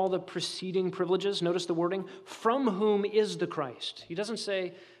differently than all the preceding privileges. Notice the wording, from whom is the Christ. He doesn't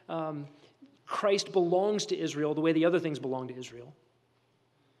say Christ belongs to Israel the way the other things belong to Israel.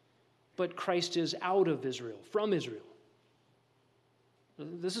 But Christ is out of Israel, from Israel.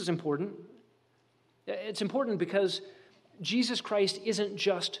 This is important. It's important because Jesus Christ isn't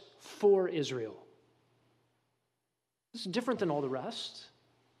just for Israel. This is different than all the rest.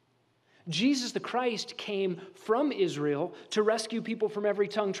 Jesus the Christ came from Israel to rescue people from every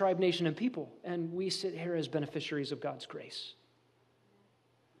tongue, tribe, nation, and people. And we sit here as beneficiaries of God's grace.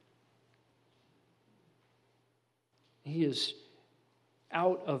 He is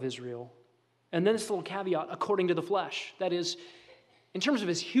out of Israel. And then this little caveat, according to the flesh. That is, in terms of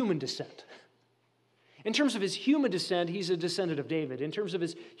his human descent. In terms of his human descent, he's a descendant of David. In terms of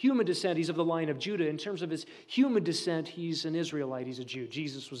his human descent, he's of the line of Judah. In terms of his human descent, he's an Israelite. He's a Jew.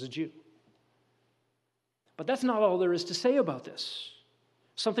 Jesus was a Jew. But that's not all there is to say about this.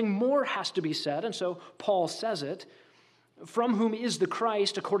 Something more has to be said, and so Paul says it. From whom is the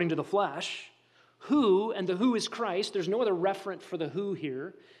Christ according to the flesh? Who, and the who is Christ. There's no other referent for the who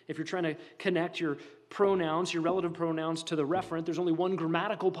here. If you're trying to connect your pronouns, your relative pronouns to the referent, there's only one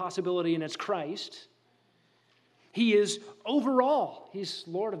grammatical possibility, and it's Christ. He is overall. He's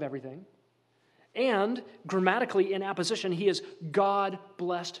Lord of everything. And grammatically in apposition, he is God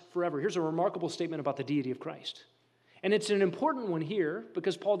blessed forever. Here's a remarkable statement about the deity of Christ. And it's an important one here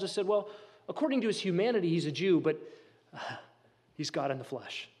because Paul just said, well, according to his humanity, he's a Jew, but he's God in the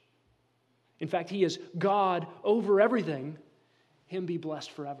flesh. In fact, he is God over everything. Him be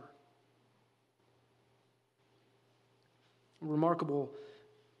blessed forever. A remarkable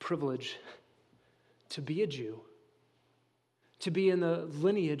privilege to be a Jew, to be in the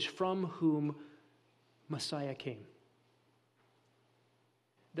lineage from whom Messiah came.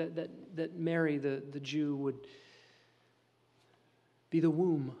 That Mary, the Jew, would be the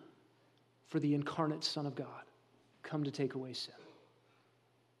womb for the incarnate Son of God, come to take away sin.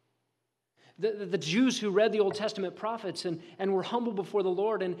 The Jews who read the Old Testament prophets and were humble before the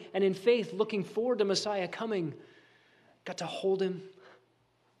Lord and in faith looking forward to Messiah coming, got to hold him.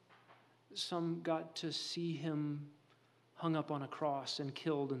 Some got to see him hung up on a cross and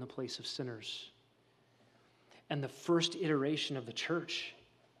killed in the place of sinners. And the first iteration of the church,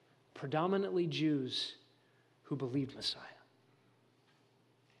 predominantly Jews who believed Messiah.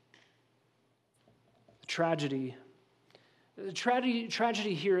 The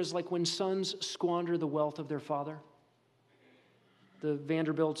tragedy here is like when sons squander the wealth of their father. The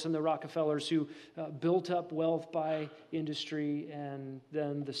Vanderbilts and the Rockefellers who built up wealth by industry, and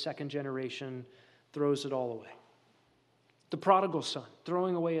then the second generation throws it all away. The prodigal son,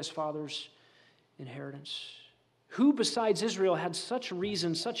 throwing away his father's inheritance. Who besides Israel had such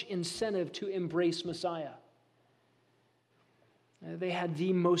reason, such incentive to embrace Messiah? They had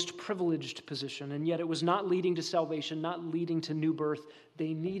the most privileged position, and yet it was not leading to salvation, not leading to new birth.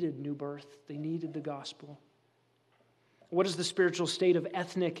 They needed new birth. They needed the gospel. What is the spiritual state of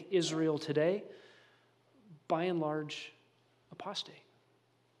ethnic Israel today? By and large, apostate.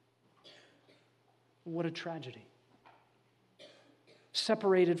 What a tragedy.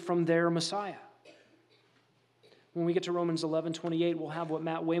 Separated from their Messiah. When we get to Romans 11:28, we'll have what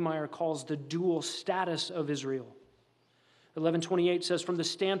Matt Waymeyer calls the dual status of Israel. 11:28 says, from the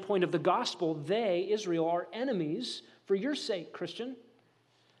standpoint of the gospel, they, Israel, are enemies for your sake, Christian.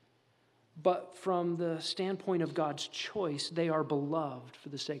 But from the standpoint of God's choice, they are beloved for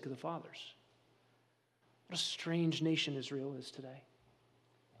the sake of the fathers. What a strange nation Israel is today.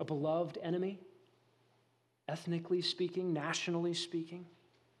 A beloved enemy, ethnically speaking, nationally speaking.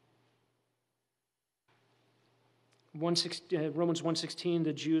 Romans 1:16,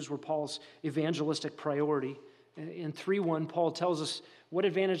 the Jews were Paul's evangelistic priority. In 3:1, Paul tells us, what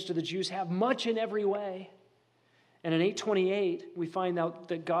advantage do the Jews have? Much in every way. And in 8:28, we find out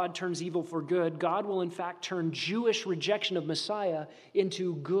that God turns evil for good. God will in fact turn Jewish rejection of Messiah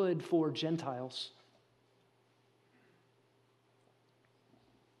into good for Gentiles.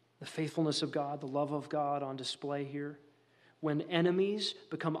 The faithfulness of God, the love of God on display here. When enemies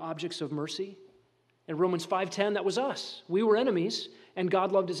become objects of mercy. In Romans 5:10, that was us. We were enemies, and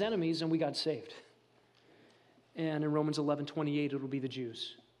God loved his enemies, and we got saved. And in Romans 11:28, it'll be the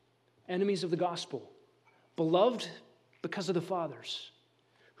Jews. Enemies of the gospel. Beloved because of the fathers,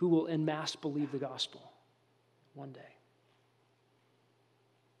 who will en masse believe the gospel one day.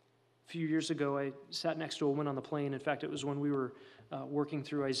 A few years ago, I sat next to a woman on the plane. In fact, it was when we were working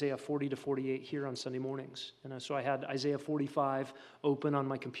through Isaiah 40 to 48 here on Sunday mornings. And so I had Isaiah 45 open on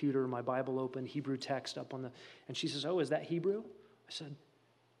my computer, my Bible open, Hebrew text up on the, and she says, oh, is that Hebrew? I said,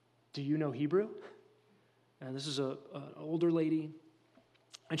 do you know Hebrew? And this is an older lady.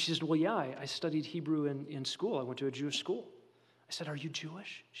 And she said, well, yeah, I studied Hebrew in school. I went to a Jewish school. I said, are you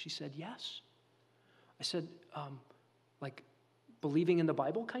Jewish? She said, yes. I said, like believing in the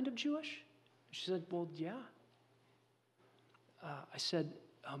Bible kind of Jewish? She said, well, yeah. I said,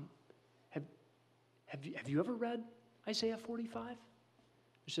 have you ever read Isaiah 45?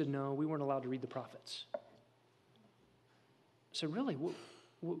 She said, no, we weren't allowed to read the prophets. I said, really?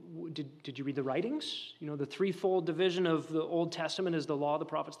 Did you read the writings? You know, the threefold division of the Old Testament is the law, the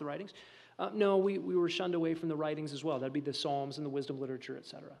prophets, the writings. No, we were shunned away from the writings as well. That'd be the Psalms and the wisdom literature,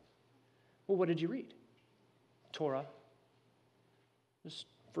 etc. Well, what did you read? Torah. Just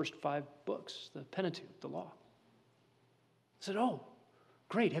first 5 books, the Pentateuch, the law. I said, oh,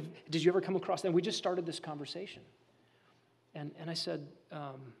 great. Did you ever come across that? And we just started this conversation. And I said,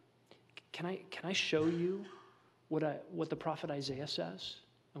 can I show you what the prophet Isaiah says?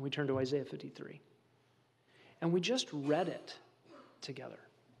 And we turned to Isaiah 53. And we just read it together,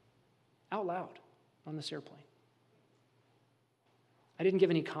 out loud, on this airplane. I didn't give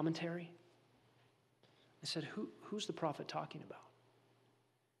any commentary. I said, who's the prophet talking about?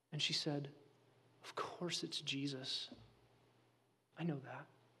 And she said, of course it's Jesus. I know that.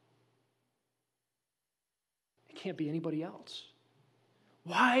 It can't be anybody else.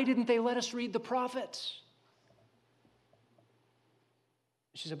 Why didn't they let us read the prophets?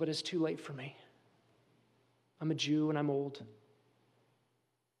 She said, but it's too late for me. I'm a Jew and I'm old.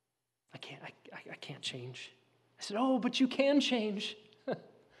 I can't change. I said, oh, but you can change.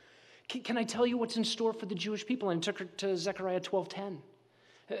 Can I tell you what's in store for the Jewish people? And I took her to Zechariah 12:10.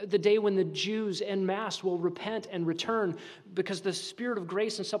 The day when the Jews en masse will repent and return because the spirit of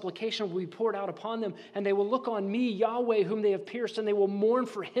grace and supplication will be poured out upon them, and they will look on me, Yahweh, whom they have pierced, and they will mourn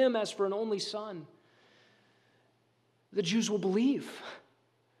for him as for an only son. The Jews will believe.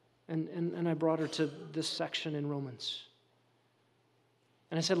 And I brought her to this section in Romans.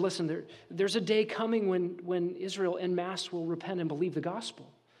 And I said, listen, there's a day coming when Israel en masse will repent and believe the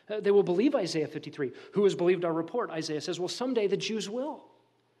gospel. They will believe Isaiah 53. Who has believed our report? Isaiah says, well, someday the Jews will.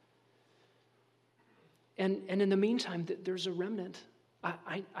 And in the meantime, there's a remnant.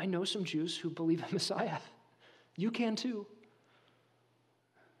 I know some Jews who believe in Messiah. You can too.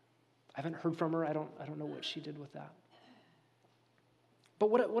 I haven't heard from her. I don't know what she did with that. But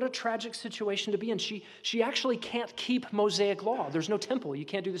what a tragic situation to be in. She actually can't keep Mosaic law. There's no temple. You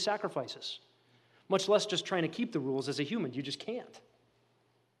can't do the sacrifices. Much less just trying to keep the rules as a human. You just can't.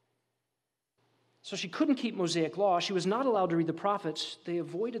 So she couldn't keep Mosaic law. She was not allowed to read the prophets. They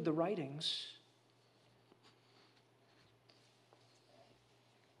avoided the writings.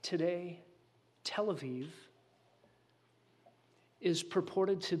 Today, Tel Aviv is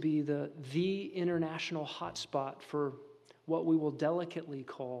purported to be the international hotspot for what we will delicately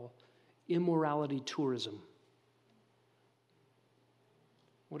call immorality tourism.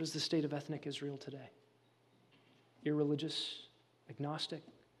 What is the state of ethnic Israel today? Irreligious, agnostic,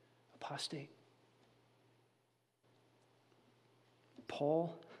 apostate.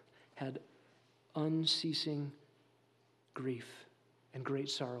 Paul had unceasing grief and great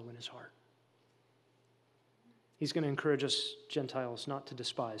sorrow in his heart. He's going to encourage us Gentiles not to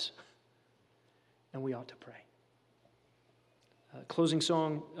despise, and we ought to pray. Closing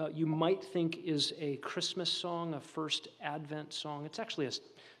song, you might think is a Christmas song, a first Advent song. It's actually a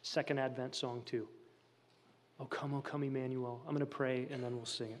second Advent song too. O come, Emmanuel. I'm going to pray and then we'll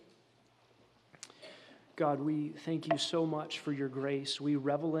sing it. God, we thank you so much for your grace. We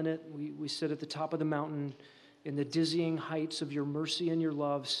revel in it. We sit at the top of the mountain in the dizzying heights of your mercy and your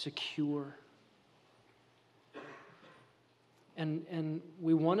love, secure. And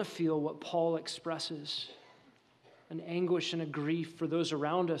we want to feel what Paul expresses, an anguish and a grief for those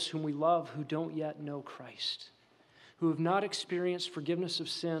around us whom we love who don't yet know Christ, who have not experienced forgiveness of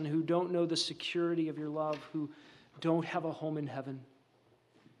sin, who don't know the security of your love, who don't have a home in heaven.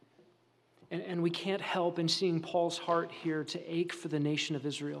 And we can't help in seeing Paul's heart here to ache for the nation of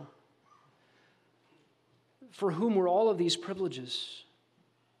Israel, for whom were all of these privileges,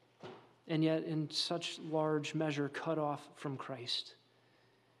 and yet in such large measure cut off from Christ.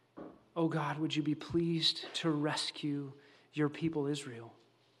 Oh God, would you be pleased to rescue your people Israel?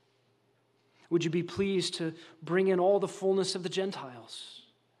 Would you be pleased to bring in all the fullness of the Gentiles?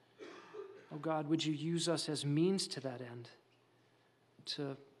 Oh God, would you use us as means to that end,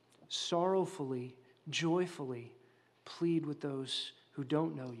 to sorrowfully, joyfully plead with those who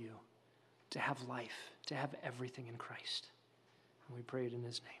don't know you to have life, to have everything in Christ. And we pray it in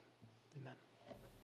his name. Amen.